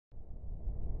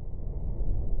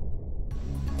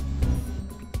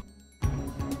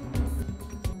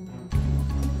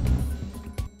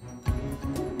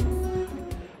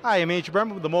Hi, I'm Andrew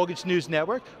Berman with the Mortgage News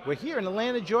Network. We're here in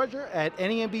Atlanta, Georgia at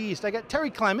NAMB East. I got Terry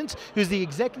Clemans, who's the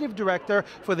Executive Director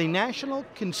for the National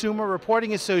Consumer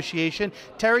Reporting Association.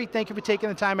 Terry, thank you for taking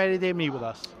the time out of the day to meet with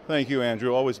us. Thank you,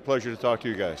 Andrew. Always a pleasure to talk to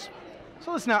you guys.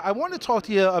 So listen, now, I want to talk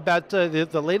to you about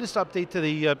the latest update to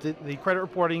the credit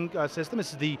reporting system.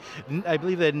 This is I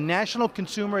believe, the National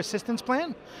Consumer Assistance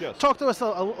Plan. Yes. Talk to us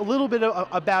a little bit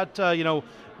about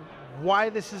why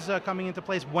this is coming into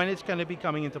place, when it's going to be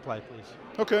coming into play, please.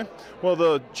 Okay. Well,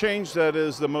 the change that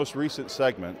is the most recent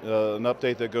segment, an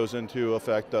update that goes into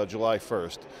effect July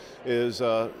 1st, is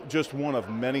just one of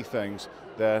many things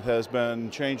that has been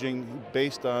changing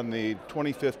based on the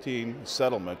 2015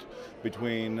 settlement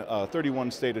between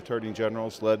 31 state attorney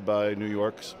generals led by New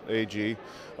York's AG,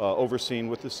 overseen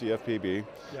with the CFPB.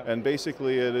 Yep. And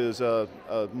basically it is a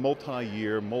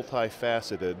multi-year,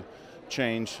 multifaceted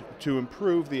change to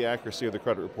improve the accuracy of the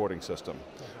credit reporting system.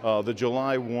 The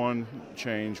July 1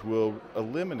 change will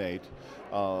eliminate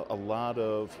a lot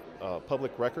of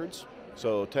public records,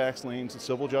 so tax liens and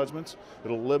civil judgments.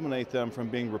 It'll eliminate them from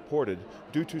being reported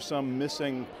due to some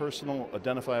missing personal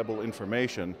identifiable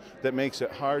information that makes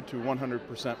it hard to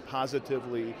 100%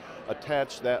 positively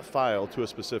attach that file to a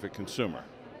specific consumer.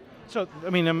 So, I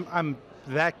mean,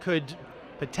 that could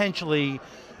potentially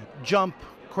jump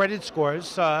credit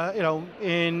scores,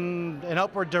 in an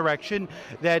upward direction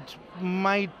that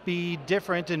might be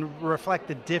different and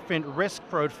reflect a different risk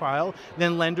profile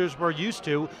than lenders were used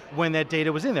to when that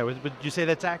data was in there. Would you say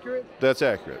that's accurate? That's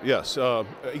accurate, yes.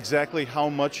 Exactly how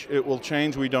much it will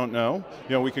change, we don't know.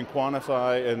 We can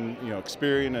quantify, and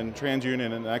Experian and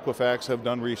TransUnion and Equifax have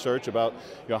done research about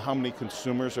how many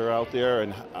consumers are out there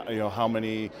and how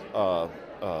many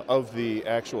of the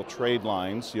actual trade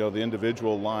lines, the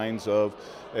individual lines of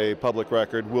a public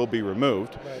record will be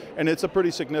removed. Right. And it's a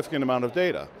pretty significant amount of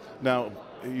data. Now,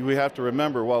 we have to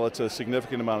remember, while it's a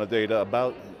significant amount of data,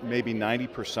 about maybe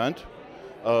 90%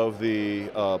 of the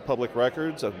public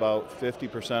records, about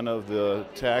 50% of the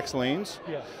tax liens,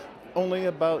 yeah. Only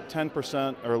about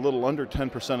 10% or a little under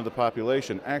 10% of the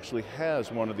population actually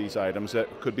has one of these items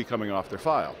that could be coming off their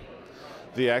file.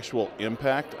 The actual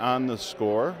impact on the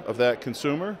score of that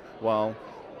consumer, while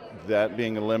that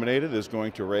being eliminated is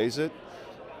going to raise it,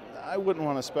 I wouldn't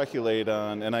want to speculate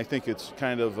on, and I think it's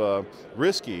kind of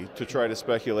risky to try to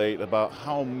speculate about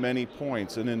how many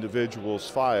points an individual's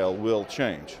file will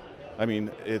change. I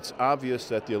mean, it's obvious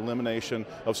that the elimination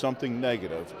of something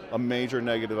negative, a major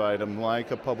negative item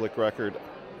like a public record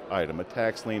item, a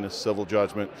tax lien, a civil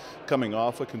judgment, coming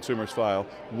off a consumer's file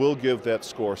will give that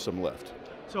score some lift.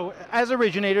 So as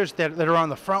originators that are on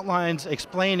the front lines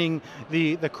explaining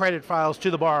the credit files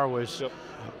to the borrowers, yep.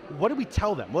 What do we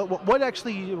tell them?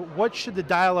 What should the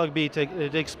dialogue be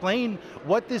to explain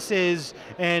what this is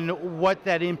and what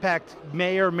that impact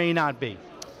may or may not be?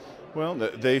 Well,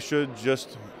 they should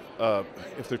just,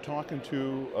 if they're talking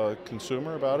to a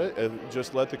consumer about it,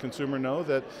 just let the consumer know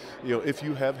that if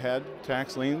you have had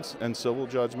tax liens and civil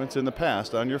judgments in the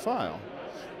past on your file,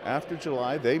 after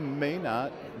July, they may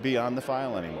not be on the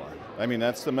file anymore. I mean,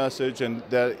 that's the message, and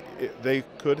that they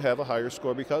could have a higher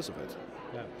score because of it.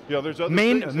 Yeah. There's other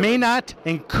may not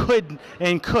and could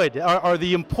are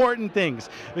the important things.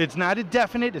 It's not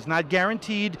indefinite, it's not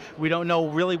guaranteed. We don't know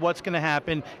really what's going to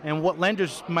happen and what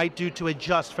lenders might do to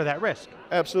adjust for that risk.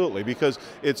 Absolutely, because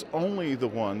it's only the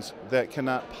ones that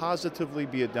cannot positively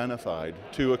be identified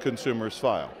to a consumer's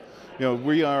file.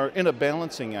 We are in a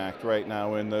balancing act right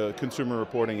now in the consumer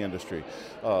reporting industry.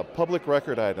 Public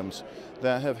record items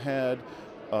that have had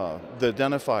the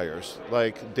identifiers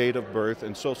like date of birth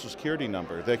and social security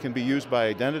number that can be used by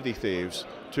identity thieves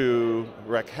to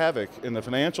wreak havoc in the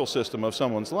financial system of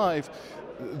someone's life,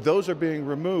 those are being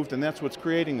removed, and that's what's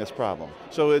creating this problem.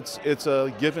 So it's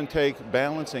a give and take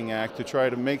balancing act to try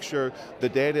to make sure the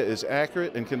data is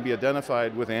accurate and can be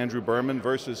identified with Andrew Berman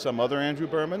versus some other Andrew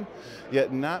Berman,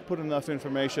 yet not put enough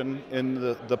information in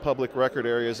the public record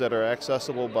areas that are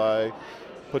accessible by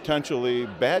potentially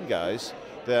bad guys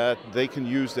that they can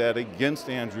use that against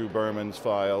Andrew Berman's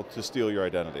file to steal your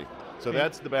identity. So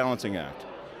that's the balancing act.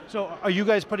 So are you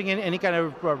guys putting in any kind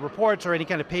of reports or any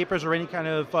kind of papers or any kind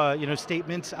of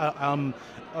statements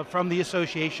from the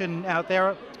association out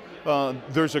there?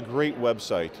 There's a great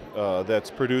website that's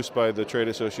produced by the Trade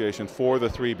Association for the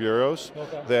three bureaus.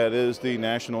 Okay. That is the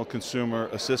National Consumer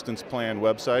Assistance Plan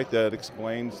website that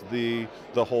explains the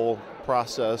whole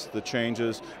process, the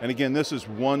changes. And again, this is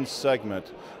one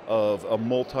segment of a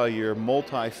multi-year,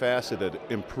 multifaceted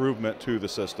improvement to the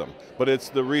system. But it's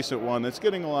the recent one that's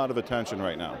getting a lot of attention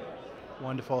right now.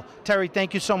 Wonderful. Terry,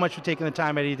 thank you so much for taking the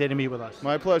time out of your day to meet with us.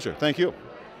 My pleasure. Thank you.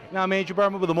 Now I'm Andrew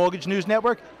Berman with the Mortgage News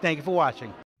Network. Thank you for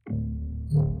watching.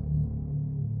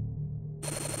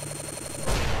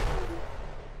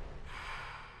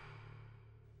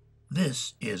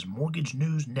 This is Mortgage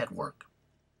News Network.